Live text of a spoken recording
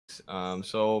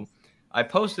So I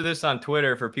posted this on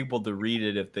Twitter for people to read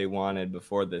it if they wanted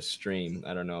before this stream.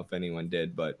 I don't know if anyone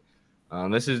did, but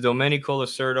this is Domenico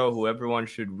Losurdo, who everyone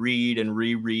should read and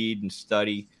reread and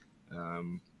study.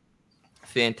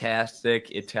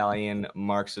 Fantastic Italian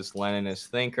Marxist-Leninist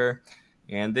thinker.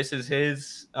 And this is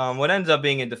his, what ends up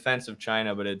being a defense of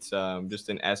China, but it's just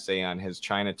an essay on his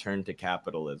China turn to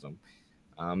capitalism.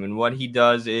 And what he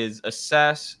does is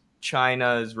assess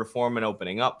China's reform and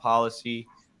opening up policy,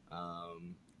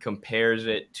 compares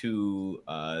it to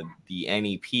the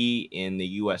NEP in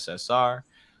the USSR,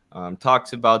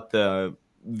 talks about the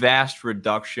vast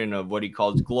reduction of what he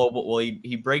calls global. Well,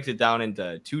 he breaks it down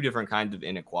into two different kinds of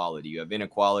inequality. You have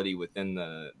inequality within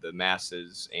the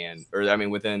masses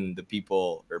within the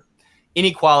people, or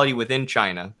inequality within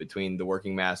China between the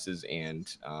working masses and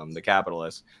the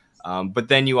capitalists. But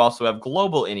then you also have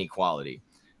global inequality.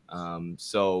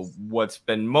 So what's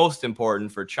been most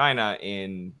important for China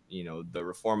in, the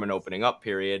reform and opening up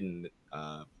period and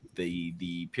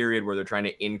the period where they're trying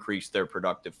to increase their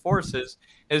productive forces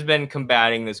has been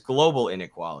combating this global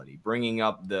inequality, bringing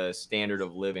up the standard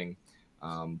of living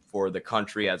for the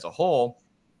country as a whole.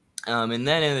 And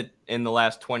then in the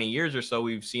last 20 years or so,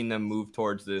 we've seen them move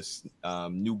towards this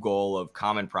new goal of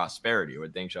common prosperity, or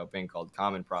what Deng Xiaoping called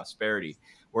common prosperity,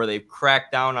 where they've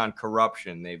cracked down on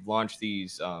corruption. They've launched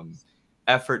these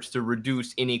efforts to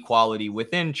reduce inequality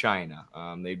within China.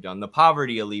 They've done the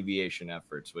poverty alleviation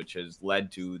efforts, which has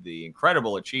led to the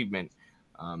incredible achievement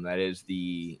that is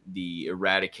the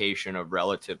eradication of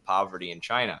relative poverty in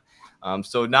China.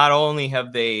 So not only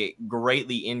have they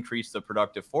greatly increased the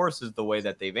productive forces the way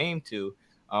that they've aimed to,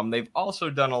 they've also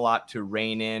done a lot to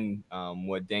rein in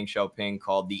what Deng Xiaoping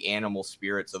called the animal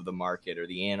spirits of the market, or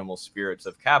the animal spirits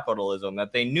of capitalism,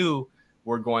 that they knew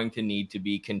were going to need to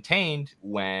be contained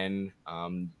when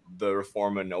the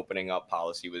reform and opening up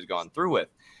policy was gone through with.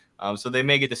 So they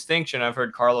make a distinction. I've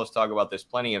heard Carlos talk about this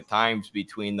plenty of times,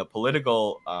 between the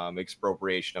political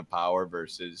expropriation of power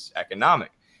versus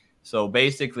economic. So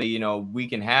basically, we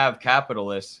can have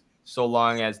capitalists so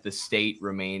long as the state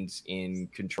remains in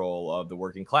control of the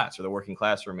working class, or the working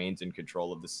class remains in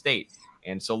control of the state.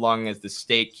 And so long as the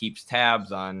state keeps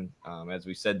tabs on, as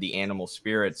we said, the animal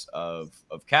spirits of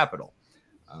capital.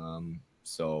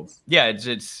 So yeah,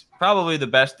 it's probably the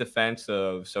best defense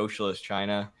of socialist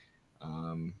China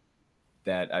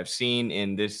that I've seen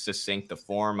in this succinct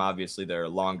form. Obviously, there are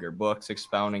longer books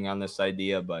expounding on this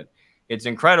idea, but it's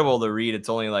incredible to read. It's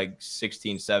only like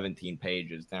 16, 17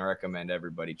 pages. And I recommend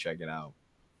everybody check it out.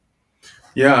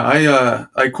 Yeah,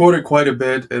 I quote it quite a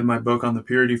bit in my book on the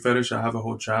purity fetish. I have a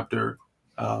whole chapter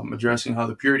addressing how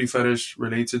the purity fetish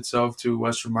relates itself to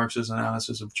Western Marxist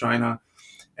analysis of China.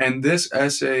 And this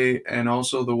essay, and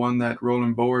also the one that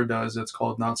Roland Boer does, that's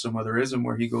called Not So Motherism,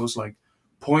 where he goes like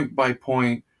point by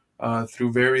point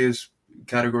through various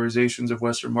categorizations of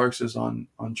Western Marxists on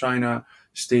China: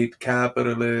 state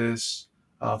capitalist,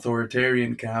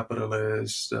 authoritarian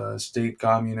capitalist, state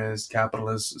communist,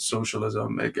 capitalist,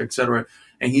 socialism, etc.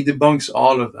 And he debunks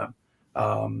all of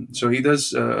them. So he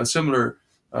does a similar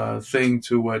thing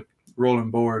to what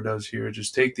Roland Boer does here.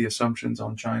 Just take the assumptions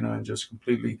on China and just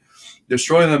completely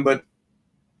destroy them. But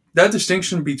that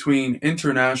distinction between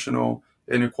international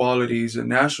inequalities and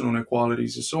national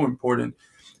inequalities is so important.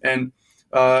 And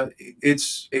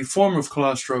it's a form of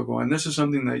class struggle. And this is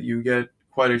something that you get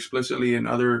quite explicitly in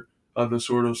other of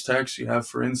Losurdo's texts. You have,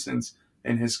 for instance,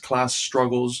 in his class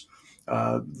struggles,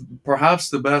 perhaps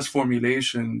the best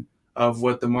formulation of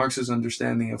what the Marxist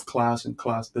understanding of class and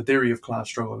the theory of class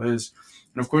struggle is.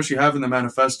 And of course, you have in the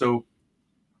manifesto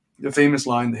the famous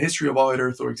line: the history of all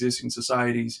earth or existing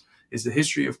societies is the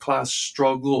history of class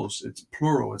struggles. It's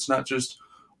plural. It's not just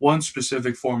one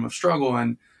specific form of struggle.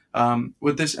 And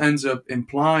what this ends up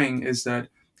implying is that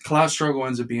class struggle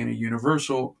ends up being a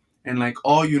universal, and like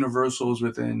all universals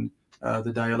within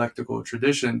the dialectical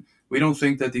tradition, we don't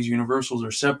think that these universals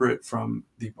are separate from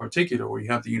the particular, where you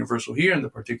have the universal here and the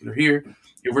particular here.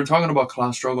 If we're talking about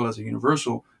class struggle as a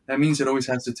universal, that means it always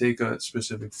has to take a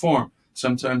specific form.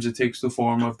 Sometimes it takes the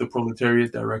form of the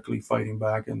proletariat directly fighting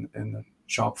back in the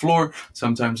shop floor.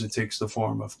 Sometimes it takes the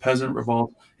form of peasant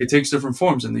revolt. It takes different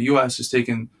forms. In the U.S., it's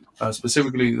taken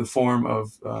specifically the form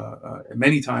of,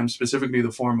 many times, specifically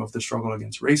the form of the struggle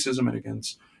against racism and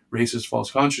against racist false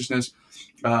consciousness.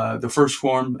 The first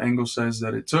form, Engels says,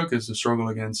 that it took is the struggle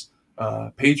against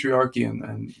patriarchy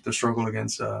and the struggle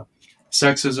against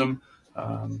sexism.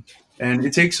 And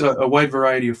it takes a wide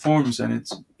variety of forms, and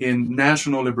it's in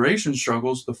national liberation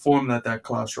struggles, the form that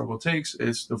class struggle takes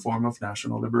is the form of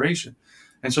national liberation.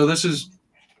 And so this is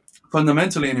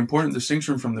fundamentally an important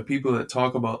distinction from the people that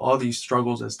talk about all these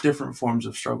struggles as different forms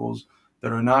of struggles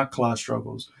that are not class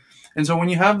struggles. And so when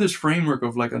you have this framework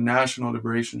of like a national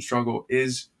liberation struggle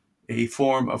is a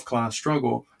form of class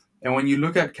struggle, and when you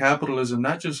look at capitalism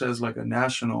not just as like a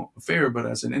national affair, but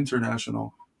as an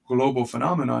international global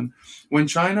phenomenon, when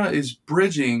China is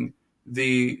bridging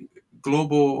the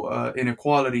global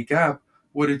inequality gap,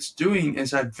 what it's doing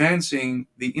is advancing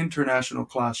the international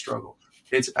class struggle.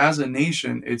 It's as a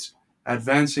nation, it's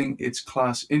advancing its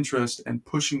class interest and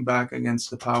pushing back against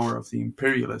the power of the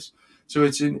imperialists. So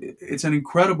it's an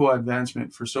incredible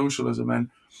advancement for socialism, and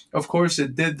of course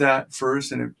it did that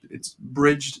first, and it's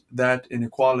bridged that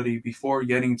inequality before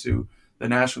getting to the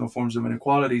national forms of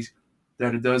inequalities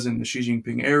that it does in the Xi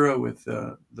Jinping era with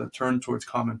the turn towards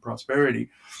common prosperity.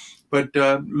 But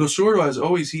Losurdo, as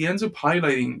always, he ends up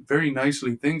highlighting very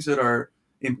nicely things that are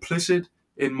implicit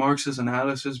in Marx's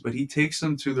analysis, but he takes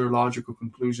them to their logical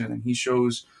conclusion, and he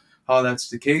shows how that's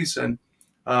the case. And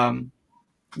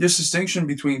this distinction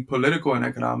between political and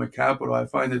economic capital, I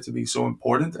find it to be so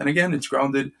important. And again, it's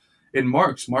grounded in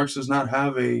Marx. Marx does not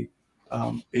have a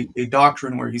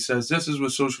doctrine where he says this is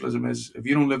what socialism is. If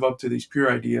you don't live up to these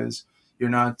pure ideas, you're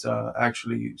not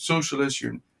actually socialist.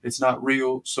 It's not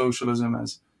real socialism,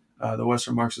 as the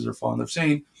Western Marxists are fond of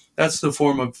saying. That's the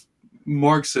form of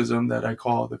Marxism that I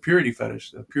call the purity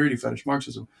fetish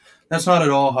Marxism. That's not at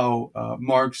all how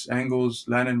Marx, Engels,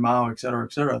 Lenin, Mao,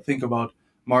 etc., think about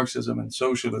Marxism and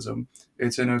socialism.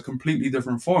 It's in a completely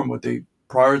different form. What they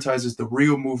prioritize is the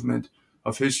real movement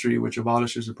of history, which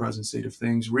abolishes the present state of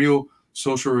things, real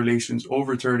social relations,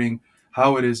 overturning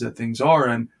how it is that things are.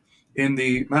 And in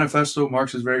the manifesto,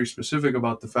 Marx is very specific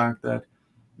about the fact that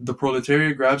the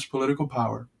proletariat grabs political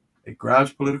power. It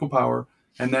grabs political power,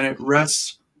 and then it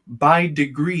wrests by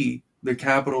degree the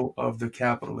capital of the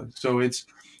capitalist. So it's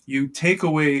you take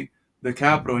away the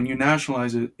capital and you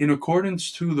nationalize it in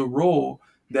accordance to the role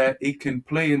that it can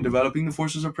play in developing the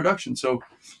forces of production. So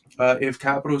if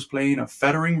capital is playing a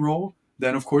fettering role,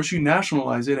 then of course you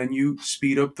nationalize it and you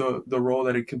speed up the role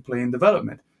that it can play in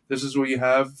development. This is what you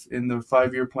have in the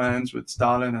 5-year plans with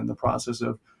Stalin and the process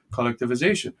of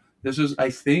collectivization. This is, I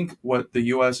think, what the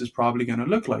U.S. is probably going to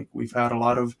look like. We've had a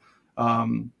lot of,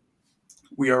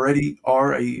 we already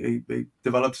are a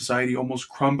developed society almost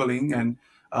crumbling,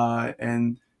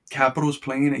 and capital is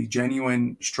playing a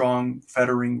genuine, strong,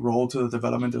 fettering role to the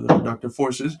development of the productive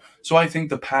forces. So I think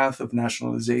the path of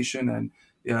nationalization and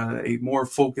a more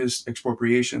focused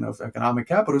expropriation of economic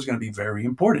capital is going to be very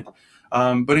important.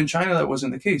 But in China, that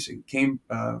wasn't the case. It came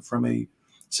from a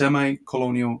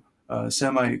semi-colonial,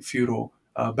 semi-feudal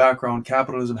background.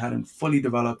 Capitalism hadn't fully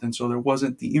developed, and so there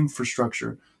wasn't the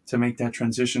infrastructure to make that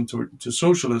transition to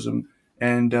socialism.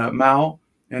 And Mao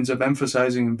ends up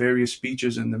emphasizing in various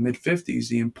speeches in the mid-50s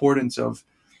the importance of,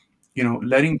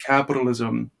 letting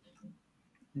capitalism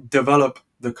develop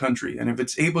the country. And if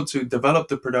it's able to develop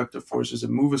the productive forces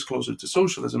and move us closer to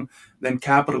socialism, then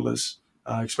capitalists,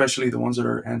 especially the ones that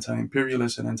are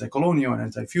anti-imperialist and anti-colonial and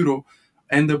anti-feudal,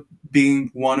 end up being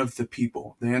one of the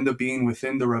people. They end up being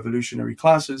within the revolutionary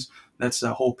classes. That's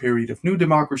the whole period of new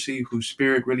democracy, whose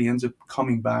spirit really ends up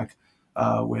coming back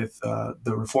with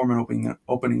the reform and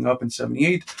opening up in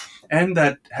 78. And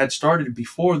that had started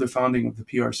before the founding of the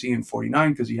PRC in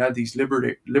 49, because you had these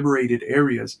liberated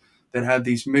areas that had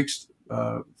these mixed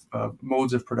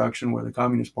modes of production where the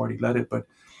Communist Party led it. But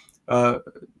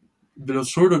the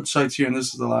sort of cites here, and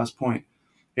this is the last point,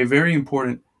 a very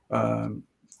important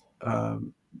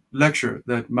lecture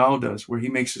that Mao does, where he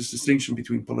makes this distinction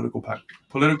between political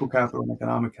capital and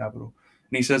economic capital.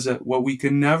 And he says that what we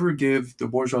can never give the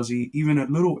bourgeoisie even a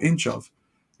little inch of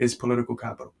is political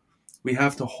capital. We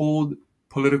have to hold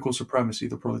political supremacy.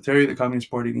 The proletariat, the Communist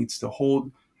Party, needs to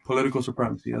hold political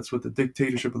supremacy. That's what the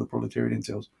dictatorship of the proletariat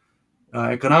entails.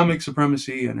 Economic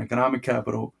supremacy and economic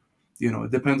capital,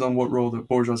 it depends on what role the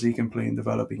bourgeoisie can play in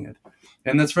developing it.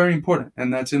 And that's very important.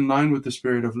 And that's in line with the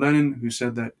spirit of Lenin, who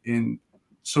said that in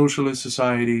socialist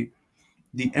society,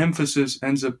 the emphasis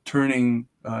ends up turning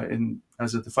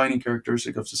as a defining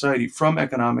characteristic of society from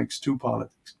economics to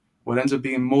politics. What ends up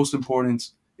being most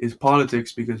important is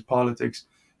politics, because politics,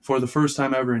 for the first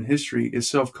time ever in history, is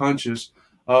self-conscious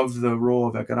of the role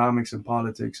of economics and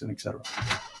politics and etc.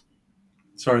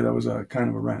 Sorry, that was a kind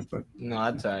of a rant, but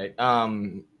no, that's all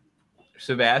right.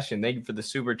 Sebastian, thank you for the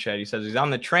super chat. He says he's on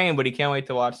the train, but he can't wait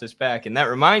to watch this back. And that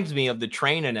reminds me of the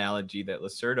train analogy that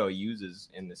Losurdo uses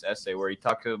in this essay, where he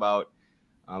talks about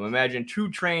imagine two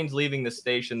trains leaving the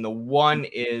station. The one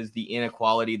is the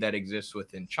inequality that exists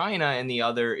within China, and the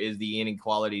other is the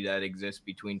inequality that exists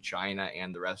between China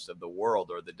and the rest of the world,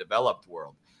 or the developed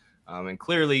world. And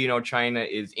clearly, China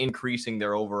is increasing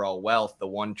their overall wealth. The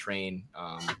one train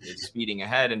is speeding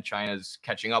ahead, and China's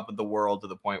catching up with the world to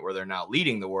the point where they're now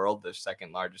leading the world, the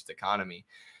second largest economy.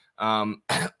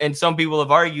 And some people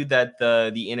have argued that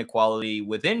the inequality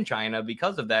within China,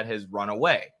 because of that, has run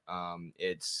away.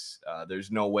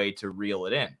 There's no way to reel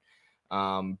it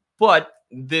in. But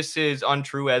this is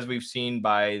untrue, as we've seen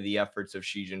by the efforts of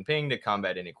Xi Jinping to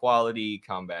combat inequality,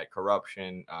 combat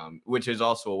corruption, which is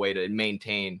also a way to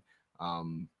maintain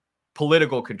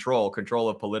political control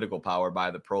of political power by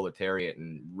the proletariat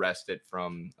and wrest it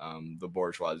from the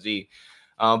bourgeoisie.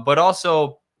 But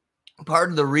also,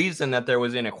 part of the reason that there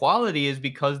was inequality is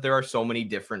because there are so many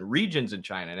different regions in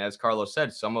China. And as Carlos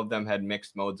said, some of them had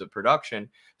mixed modes of production.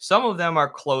 Some of them are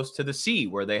close to the sea,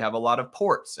 where they have a lot of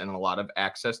ports and a lot of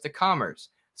access to commerce.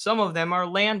 Some of them are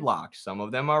landlocked. Some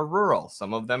of them are rural.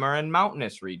 Some of them are in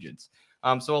mountainous regions.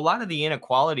 So a lot of the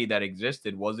inequality that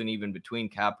existed wasn't even between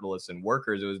capitalists and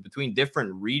workers. It was between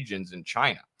different regions in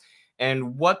China.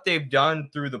 And what they've done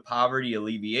through the poverty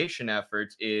alleviation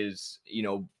efforts is,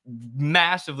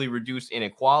 massively reduce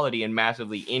inequality and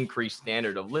massively increase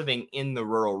standard of living in the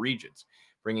rural regions,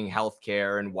 bringing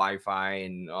healthcare and Wi-Fi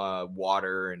and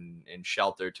water and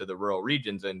shelter to the rural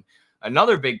regions. And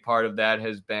another big part of that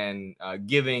has been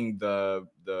giving the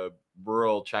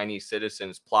rural Chinese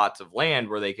citizens plots of land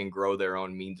where they can grow their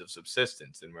own means of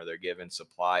subsistence, and where they're given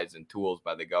supplies and tools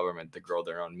by the government to grow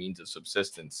their own means of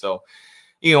subsistence. So,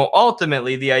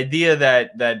 ultimately, the idea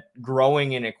that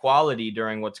growing inequality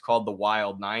during what's called the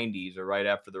wild 90s, or right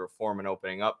after the reform and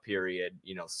opening up period,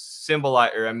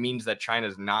 means that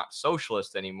China's not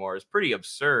socialist anymore, is pretty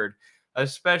absurd,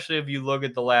 especially if you look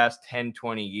at the last 10,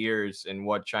 20 years and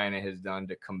what China has done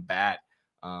to combat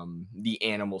the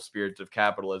animal spirits of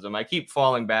capitalism. I keep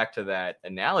falling back to that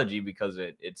analogy because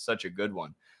it's such a good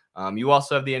one. You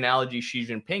also have the analogy Xi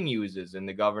Jinping uses in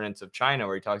the governance of China,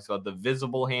 where he talks about the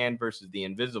visible hand versus the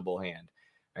invisible hand.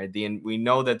 Right? We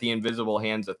know that the invisible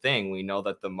hand's a thing. We know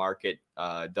that the market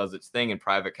does its thing and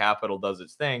private capital does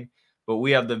its thing. But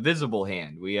we have the visible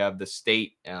hand. We have the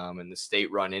state and the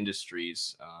state-run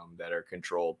industries that are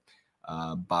controlled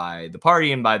by the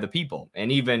party and by the people.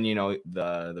 And even,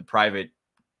 the private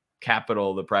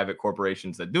capital, the private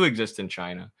corporations that do exist in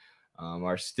China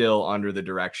are still under the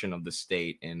direction of the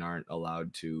state and aren't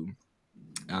allowed to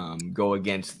go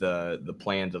against the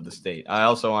plans of the state. I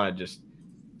also want to just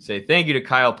say thank you to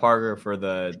Kyle Parker for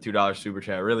the $2 super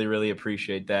chat. I really, really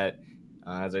appreciate that.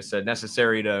 As I said,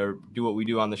 necessary to do what we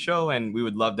do on the show, and we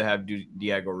would love to have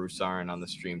Diego Rusarin on the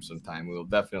stream sometime. We will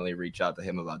definitely reach out to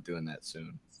him about doing that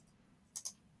soon.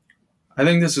 I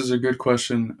think this is a good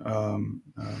question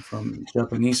from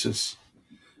Japanesis.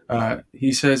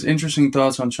 He says, interesting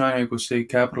thoughts on China equals state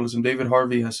capitalism. David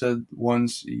Harvey has said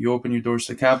once, you open your doors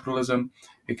to capitalism,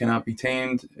 it cannot be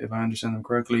tamed, if I understand him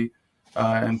correctly.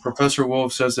 And Professor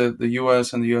Wolf says that the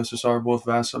U.S. and the USSR both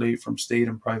vacillate from state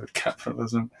and private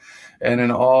capitalism. And in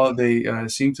all, they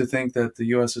seem to think that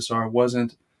the USSR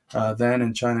wasn't then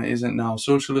and China isn't now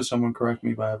socialist. Someone correct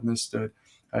me if I have misunderstood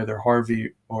either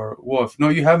Harvey or Wolf. No,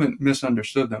 you haven't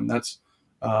misunderstood them.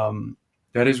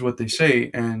 That is what they say,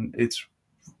 and it's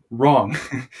wrong.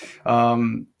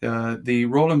 The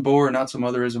Roland Bohr, Not Some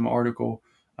Otherism article,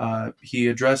 he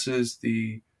addresses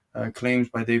the claims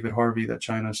by David Harvey that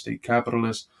China is state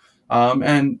capitalist.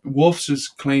 And Wolf's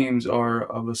claims are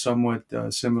of a somewhat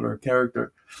similar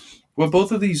character. What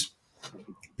both of these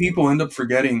people end up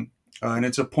forgetting, and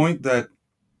it's a point that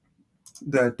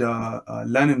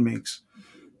Lenin makes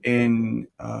in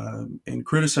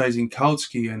criticizing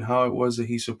Kautsky and how it was that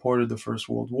he supported the First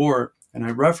World War, and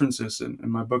I reference this in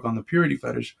my book on the purity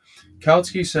fetish.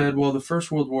 Kautsky said, well, the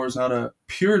First World War is not a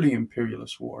purely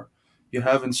imperialist war. You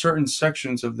have in certain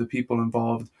sections of the people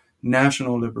involved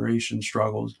national liberation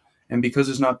struggles, and because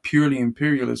it's not purely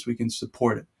imperialist, we can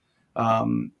support it.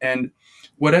 And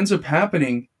what ends up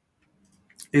happening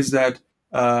is that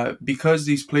because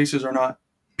these places are not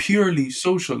purely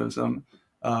socialism,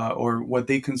 or what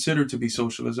they consider to be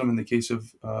socialism. In the case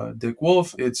of Dick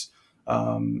Wolf, it's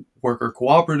worker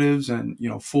cooperatives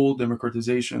and full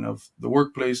democratization of the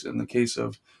workplace. In the case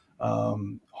of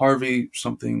Harvey,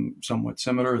 something somewhat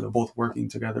similar. They're both working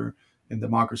together in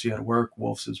Democracy at Work,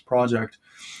 Wolf's project.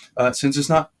 Since it's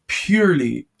not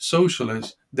purely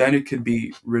socialist, then it could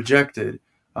be rejected.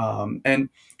 And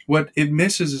what it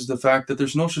misses is the fact that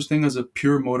there's no such thing as a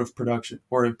pure mode of production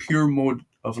or a pure mode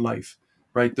of life.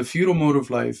 Right, the feudal mode of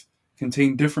life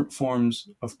contained different forms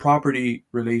of property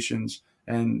relations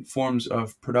and forms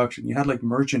of production. You had like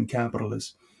merchant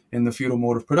capitalists in the feudal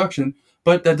mode of production,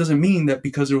 but that doesn't mean that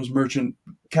because there was merchant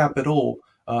capital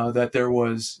that there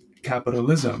was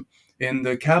capitalism. in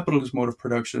the capitalist mode of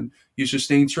production, you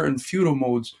sustain certain feudal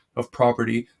modes of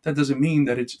property. That doesn't mean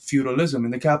that it's feudalism.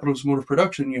 In the capitalist mode of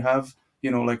production, you have,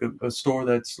 like a store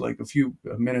that's like a few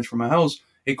minutes from my house,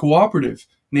 a cooperative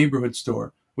neighborhood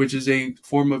store, which is a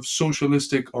form of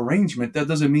socialistic arrangement. That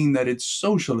doesn't mean that it's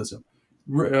socialism.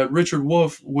 Richard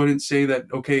Wolff wouldn't say that,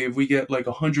 okay, if we get like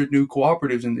 100 new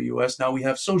cooperatives in the US, now we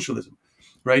have socialism,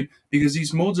 right? Because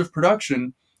these modes of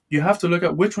production, you have to look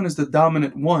at which one is the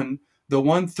dominant one, the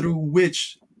one through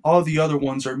which all the other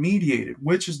ones are mediated,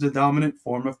 which is the dominant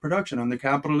form of production. Under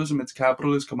capitalism, it's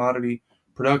capitalist commodity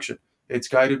production. It's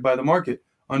guided by the market.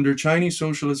 Under Chinese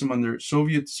socialism, under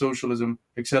Soviet socialism,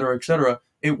 etc.,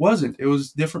 it wasn't. It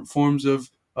was different forms of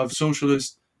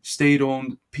socialist,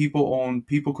 state-owned, people-owned,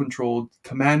 people-controlled,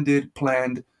 commanded,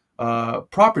 planned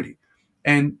property.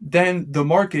 And then the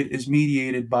market is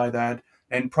mediated by that,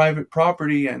 and private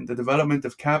property and the development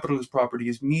of capitalist property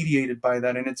is mediated by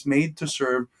that, and it's made to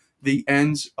serve the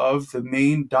ends of the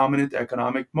main dominant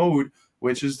economic mode,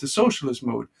 which is the socialist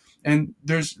mode. And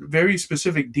there's very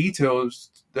specific details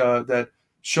that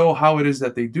show how it is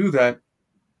that they do that.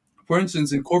 For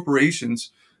instance, in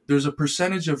corporations, there's a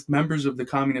percentage of members of the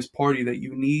Communist Party that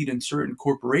you need in certain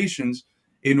corporations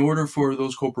in order for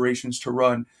those corporations to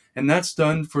run. And that's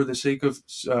done for the sake of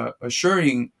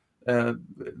assuring,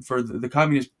 for the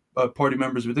Communist Party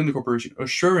members within the corporation,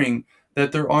 assuring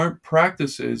that there aren't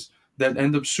practices that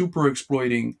end up super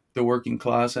exploiting the working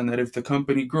class, and that if the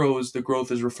company grows, the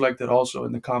growth is reflected also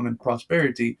in the common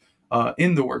prosperity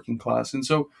in the working class. And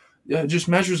so just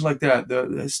measures like that,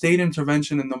 the state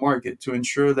intervention in the market to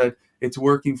ensure that it's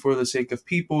working for the sake of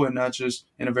people and not just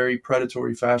in a very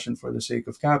predatory fashion for the sake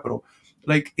of capital.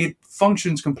 Like, it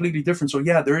functions completely different. So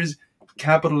yeah, there is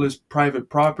capitalist private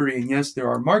property, and yes, there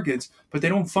are markets, but they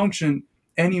don't function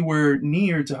anywhere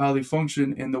near to how they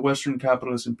function in the Western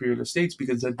capitalist imperialist states,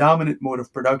 because the dominant mode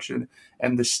of production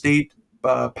and the state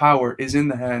power is in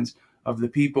the hands of the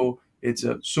people. It's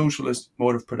a socialist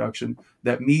mode of production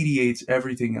that mediates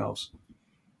everything else.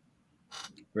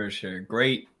 For sure.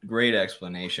 Great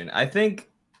explanation. I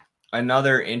think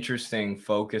another interesting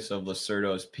focus of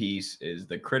Losurdo's piece is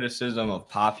the criticism of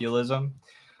populism,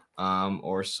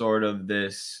 or sort of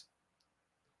this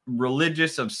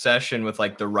religious obsession with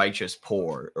like the righteous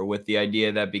poor, or with the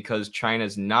idea that because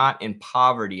China's not in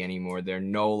poverty anymore, they're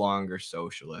no longer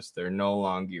socialist, they're no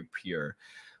longer pure,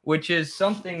 which is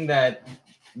something that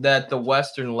the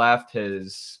Western left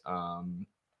has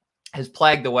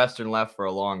plagued the Western left for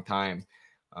a long time,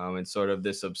 and sort of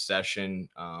this obsession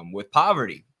with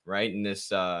poverty, right, and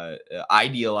this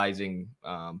idealizing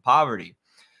poverty,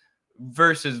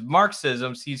 versus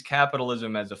Marxism sees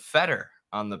capitalism as a fetter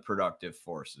on the productive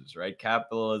forces, right?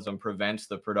 Capitalism prevents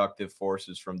the productive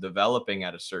forces from developing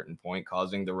at a certain point,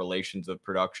 causing the relations of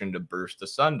production to burst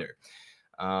asunder.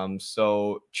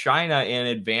 So China, in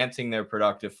advancing their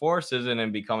productive forces and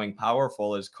in becoming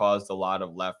powerful, has caused a lot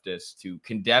of leftists to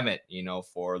condemn it,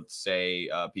 for, say,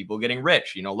 people getting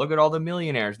rich. Look at all the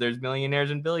millionaires. There's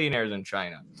millionaires and billionaires in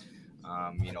China.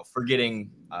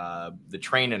 Forgetting the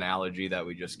train analogy that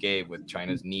we just gave with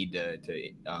China's need to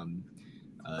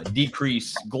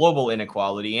decrease global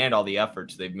inequality and all the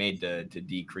efforts they've made to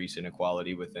decrease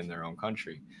inequality within their own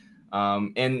country.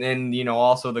 And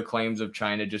also the claims of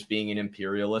China just being an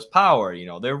imperialist power.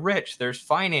 They're rich. There's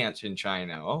finance in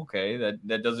China. Okay,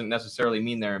 that doesn't necessarily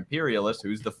mean they're imperialist.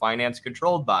 Who's the finance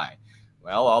controlled by?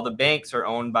 Well, all the banks are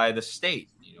owned by the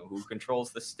state. Who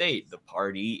controls the state? The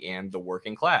party and the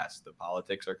working class. The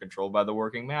politics are controlled by the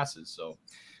working masses. So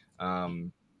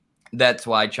that's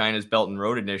why China's Belt and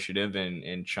Road Initiative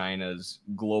and China's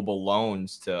global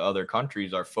loans to other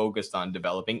countries are focused on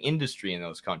developing industry in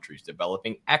those countries,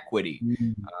 developing equity,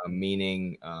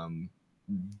 meaning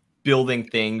building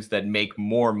things that make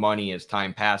more money as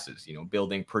time passes,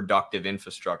 building productive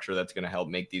infrastructure that's going to help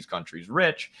make these countries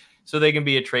rich so they can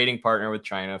be a trading partner with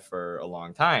China for a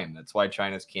long time. That's why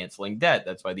China's canceling debt.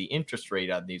 That's why the interest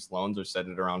rate on these loans are set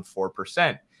at around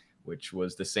 4%. Which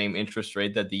was the same interest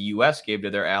rate that the U.S. gave to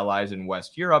their allies in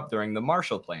West Europe during the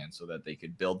Marshall Plan, so that they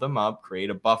could build them up, create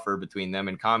a buffer between them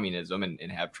and communism,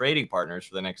 and have trading partners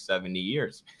for the next 70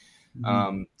 years.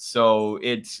 So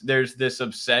there's this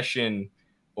obsession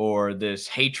or this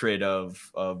hatred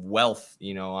of wealth,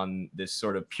 on this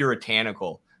sort of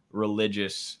puritanical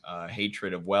religious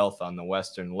hatred of wealth on the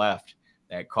Western left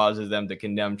that causes them to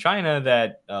condemn China,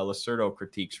 that Losurdo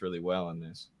critiques really well in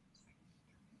this.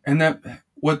 And that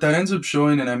what that ends up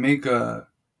showing, and I make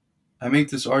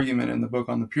this argument in the book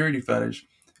on the purity fetish,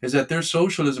 is that their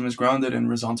socialism is grounded in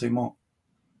ressentiment.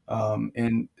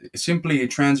 and simply a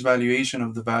transvaluation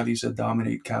of the values that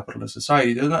dominate capitalist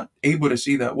society. They're not able to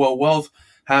see that, well, wealth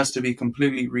has to be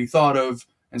completely rethought of.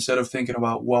 Instead of thinking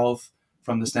about wealth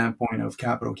from the standpoint of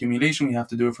capital accumulation, we have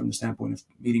to do it from the standpoint of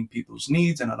meeting people's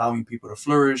needs and allowing people to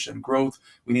flourish and growth.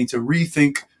 We need to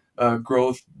rethink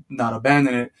growth, not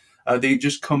abandon it. They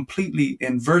just completely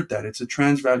invert that. It's a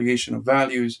transvaluation of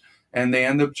values, and they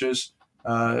end up just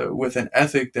with an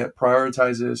ethic that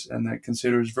prioritizes and that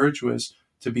considers virtuous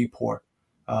to be poor.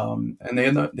 And they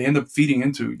end up feeding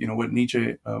into what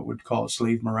Nietzsche would call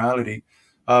slave morality.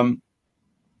 Um,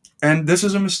 and this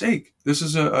is a mistake. This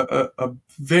is a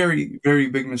very, very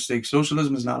big mistake.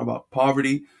 Socialism is not about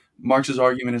poverty. Marx's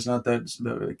argument is not that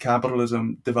the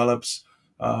capitalism develops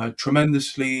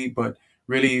tremendously, but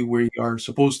really we are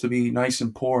supposed to be nice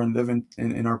and poor and live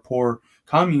in our poor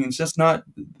communes.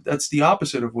 That's the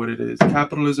opposite of what it is.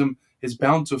 Capitalism is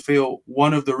bound to fail.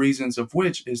 One of the reasons of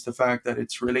which is the fact that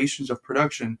its relations of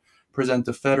production present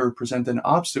an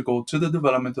obstacle to the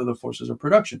development of the forces of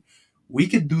production. We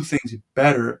could do things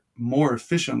better, more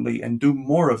efficiently, and do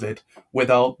more of it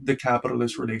without the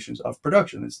capitalist relations of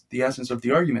production. It's the essence of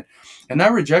the argument. And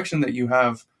that rejection that you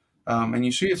have, and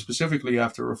you see it specifically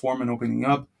after reform and opening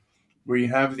up, where you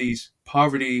have these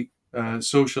poverty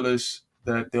socialists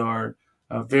that they are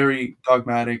very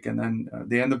dogmatic, and then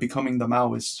they end up becoming the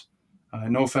Maoists.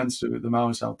 No offense to the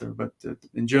Maoists out there, but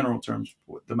in general terms,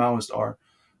 what the Maoists are.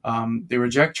 They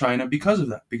reject China because of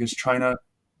that, because China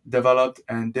developed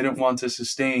and didn't want to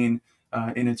sustain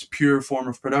in its pure form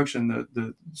of production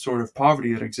the sort of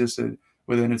poverty that existed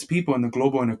within its people and the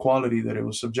global inequality that it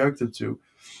was subjected to.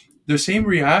 The same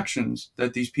reactions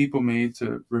that these people made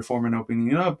to reform and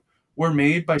opening it up were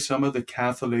made by some of the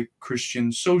Catholic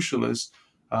Christian socialists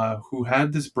who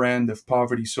had this brand of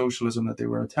poverty socialism that they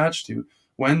were attached to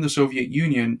when the Soviet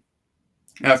Union,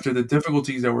 after the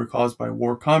difficulties that were caused by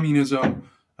war communism,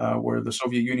 where the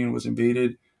Soviet Union was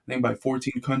invaded, I think by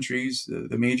 14 countries,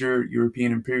 the major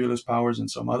European imperialist powers and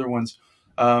some other ones.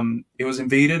 It was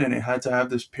invaded and it had to have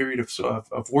this period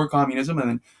of war communism. And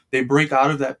then they break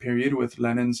out of that period with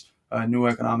Lenin's new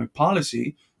economic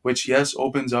policy, which, yes,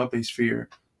 opens up a sphere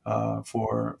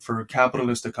for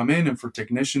capitalists to come in and for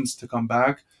technicians to come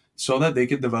back so that they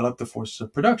could develop the forces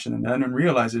of production. And then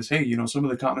realizes, hey, some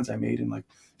of the comments I made in like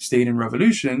State and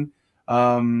Revolution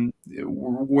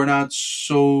were not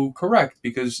so correct,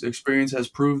 because experience has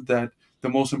proved that the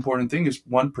most important thing is,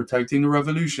 one, protecting the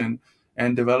revolution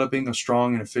and developing a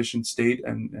strong and efficient state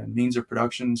and means of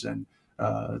productions and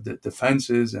the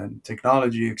defenses and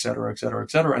technology, et cetera, et cetera,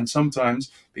 et cetera. And sometimes,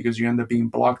 because you end up being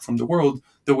blocked from the world,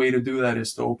 the way to do that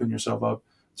is to open yourself up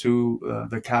to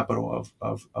the capital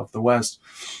of the West.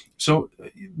 So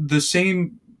the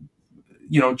same,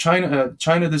 China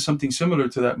did something similar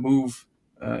to that move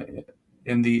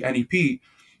in the NEP,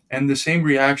 and the same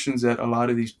reactions that a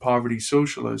lot of these poverty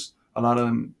socialists, a lot of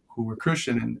them who were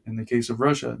Christian in the case of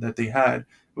Russia, that they had,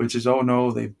 which is, oh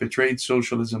no, they've betrayed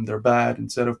socialism, they're bad.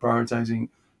 Instead of prioritizing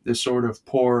this sort of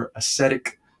poor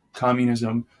ascetic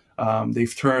communism,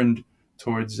 they've turned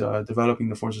towards developing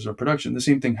the forces of production. The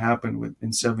same thing happened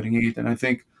in 78, and I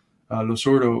think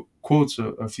Losurdo quotes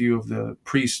a few of the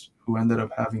priests who ended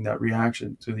up having that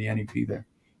reaction to the NEP there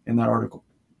in that article.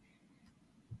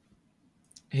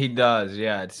 He does,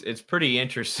 yeah. It's pretty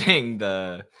interesting.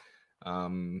 That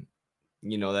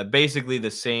basically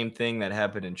the same thing that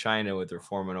happened in China with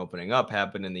reform and opening up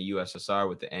happened in the USSR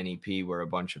with the NEP, where a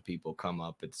bunch of people come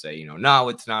up and say, no,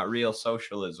 it's not real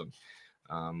socialism,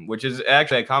 which is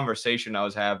actually a conversation I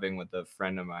was having with a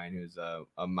friend of mine who's a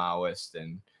Maoist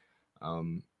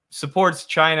and supports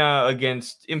China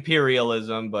against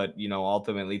imperialism, but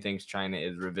ultimately thinks China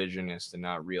is revisionist and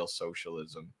not real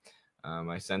socialism.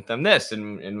 I sent them this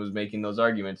and was making those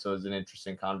arguments. So it was an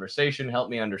interesting conversation.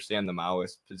 Helped me understand the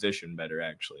Maoist position better,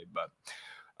 actually. But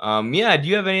yeah, do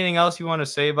you have anything else you want to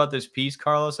say about this piece,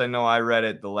 Carlos? I know I read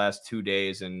it the last 2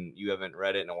 days and you haven't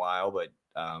read it in a while, but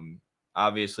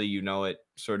obviously you know it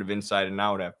sort of inside and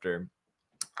out after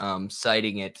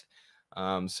citing it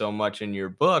so much in your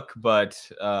book. But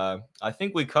I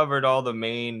think we covered all the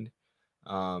main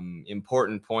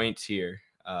important points here.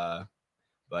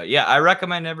 But yeah, I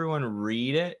recommend everyone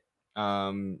read it.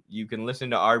 You can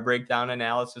listen to our breakdown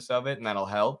analysis of it, and that'll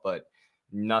help, but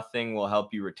nothing will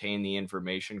help you retain the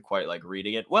information quite like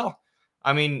reading it. Well,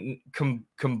 I mean,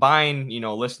 combine,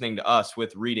 listening to us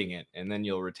with reading it, and then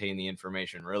you'll retain the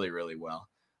information really, really well.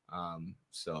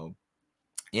 So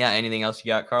yeah, anything else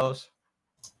you got, Carlos?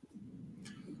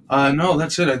 No,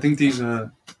 that's it. I think these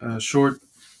short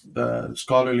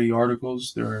scholarly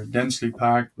articles, they're densely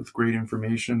packed with great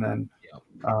information. And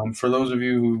for those of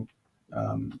you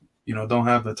who don't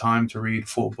have the time to read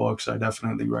full books, I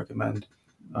definitely recommend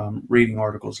reading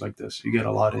articles like this. You get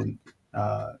a lot in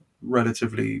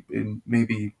relatively in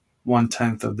maybe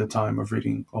 1/10 of the time of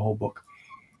reading a whole book.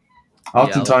 Yeah,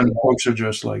 Oftentimes, books are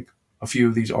just like a few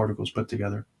of these articles put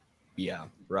together. yeah,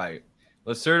 right.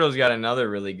 Losurdo's got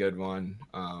another really good one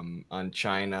on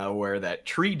China, where that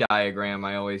tree diagram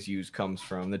I always use comes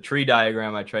from. The tree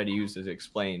diagram I try to use to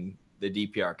explain the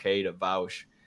DPRK to Vaush.